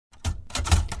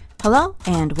Hello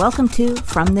and welcome to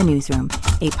From the Newsroom,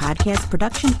 a podcast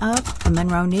production of the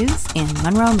Monroe News in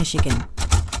Monroe, Michigan.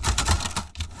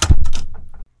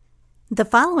 The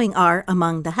following are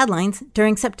among the headlines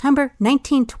during September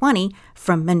 1920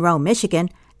 from Monroe, Michigan,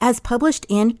 as published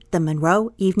in the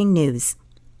Monroe Evening News.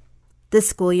 The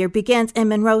school year begins in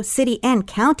Monroe City and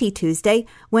County Tuesday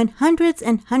when hundreds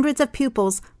and hundreds of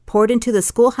pupils poured into the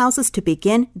schoolhouses to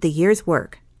begin the year's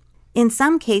work. In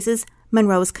some cases,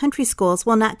 Monroe's country schools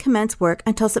will not commence work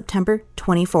until September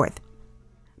 24th.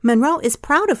 Monroe is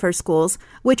proud of her schools,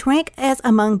 which rank as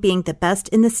among being the best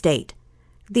in the state.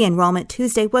 The enrollment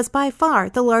Tuesday was by far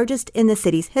the largest in the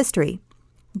city's history.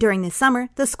 During the summer,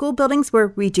 the school buildings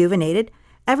were rejuvenated.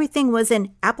 Everything was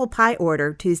in apple pie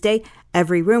order Tuesday,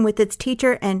 every room with its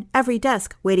teacher and every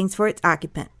desk waiting for its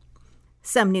occupant.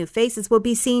 Some new faces will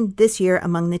be seen this year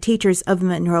among the teachers of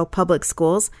Monroe Public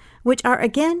Schools, which are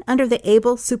again under the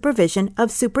able supervision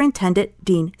of Superintendent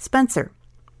Dean Spencer.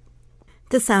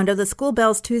 The sound of the school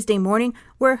bells Tuesday morning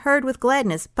were heard with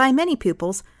gladness by many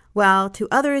pupils, while to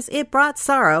others it brought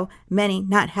sorrow, many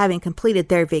not having completed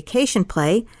their vacation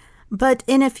play. But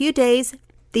in a few days,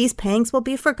 these pangs will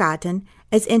be forgotten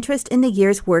as interest in the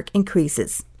year's work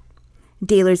increases.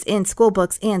 Dealers in school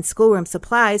books and schoolroom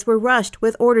supplies were rushed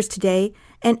with orders today,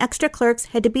 and extra clerks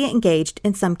had to be engaged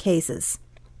in some cases.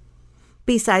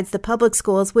 Besides the public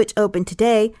schools which opened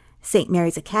today, St.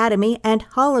 Mary's Academy and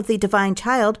Hall of the Divine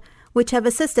Child, which have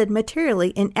assisted materially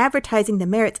in advertising the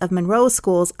merits of Monroe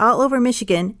schools all over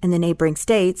Michigan and the neighboring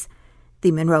states,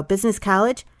 the Monroe Business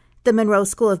College, the Monroe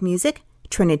School of Music,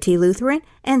 Trinity Lutheran,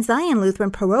 and Zion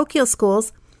Lutheran parochial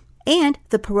schools, and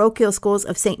the parochial schools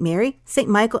of St. Mary, St.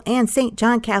 Michael, and St.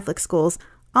 John Catholic schools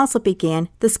also began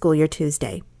the school year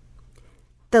Tuesday.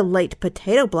 The late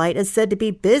potato blight is said to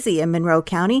be busy in Monroe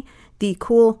County. The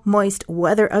cool, moist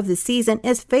weather of the season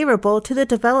is favorable to the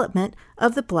development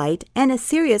of the blight, and a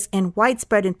serious and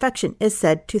widespread infection is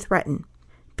said to threaten.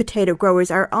 Potato growers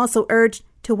are also urged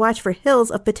to watch for hills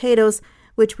of potatoes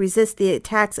which resist the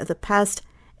attacks of the pest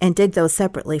and dig those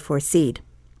separately for seed.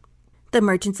 The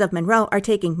merchants of Monroe are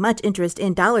taking much interest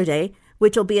in Dollar Day,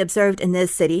 which will be observed in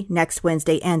this city next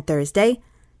Wednesday and Thursday.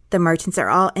 The merchants are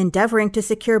all endeavoring to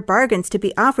secure bargains to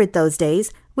be offered those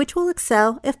days, which will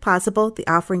excel, if possible, the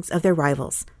offerings of their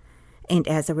rivals. And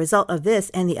as a result of this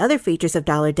and the other features of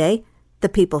Dollar Day, the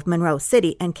people of Monroe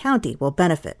City and County will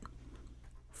benefit.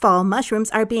 Fall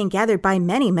mushrooms are being gathered by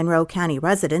many Monroe County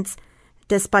residents.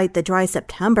 Despite the dry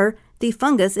September, the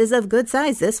fungus is of good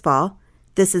size this fall.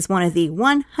 This is one of the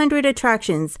 100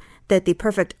 attractions that the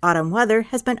perfect autumn weather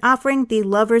has been offering the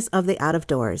lovers of the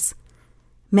out-of-doors.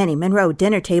 Many Monroe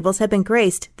dinner tables have been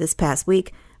graced this past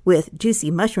week with juicy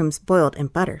mushrooms boiled in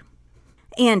butter.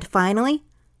 And finally,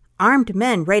 armed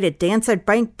men raided Dansard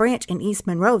Bank branch in East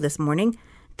Monroe this morning.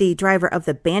 The driver of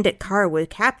the bandit car was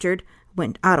captured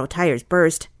when auto tires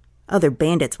burst. Other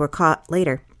bandits were caught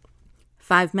later.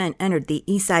 5 men entered the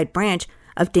East Side branch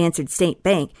of Dansard State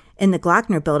Bank in the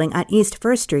Glockner building on East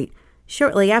 1st Street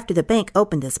shortly after the bank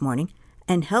opened this morning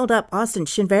and held up Austin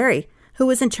Shinveri, who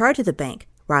was in charge of the bank,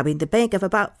 robbing the bank of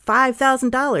about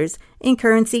 $5,000 in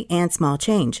currency and small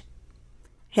change.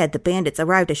 Had the bandits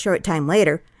arrived a short time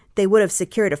later, they would have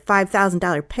secured a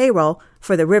 $5,000 payroll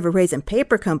for the River Raisin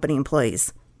Paper Company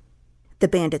employees. The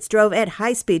bandits drove at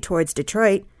high speed towards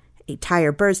Detroit. A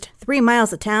tire burst 3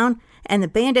 miles of town, and the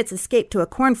bandits escaped to a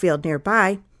cornfield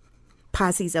nearby.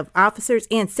 Posses of officers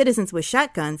and citizens with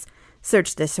shotguns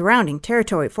searched the surrounding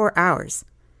territory for hours.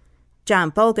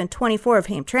 John Bogan, 24 of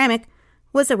Hamtramck,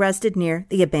 was arrested near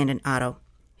the abandoned auto.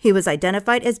 He was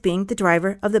identified as being the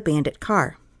driver of the bandit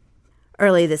car.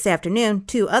 Early this afternoon,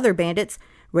 2 other bandits,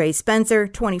 Ray Spencer,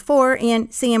 24,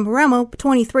 and Sam Remo,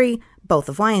 23, both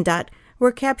of Wyandotte,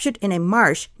 were captured in a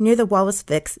marsh near the Wallace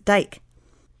Fix Dike.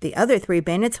 The other 3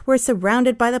 bandits were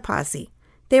surrounded by the posse.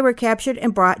 They were captured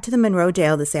and brought to the Monroe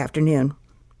jail this afternoon.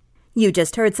 You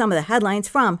just heard some of the headlines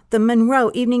from the Monroe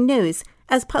Evening News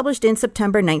as published in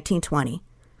September 1920.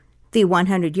 The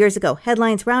 100 Years Ago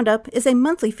Headlines Roundup is a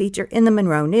monthly feature in the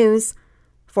Monroe News.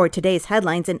 For today's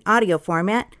headlines in audio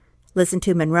format, listen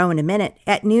to Monroe in a Minute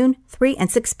at noon, 3 and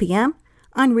 6 p.m.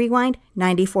 on Rewind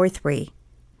 94.3.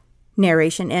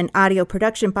 Narration and audio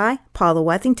production by Paula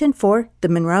Wethington for the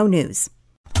Monroe News.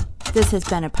 This has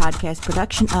been a podcast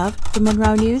production of the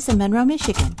Monroe News in Monroe,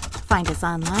 Michigan. Find us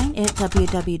online at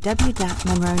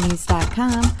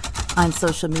www.monroenews.com, on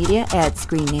social media at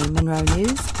screen name Monroe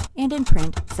News, and in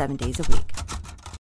print 7 days a week.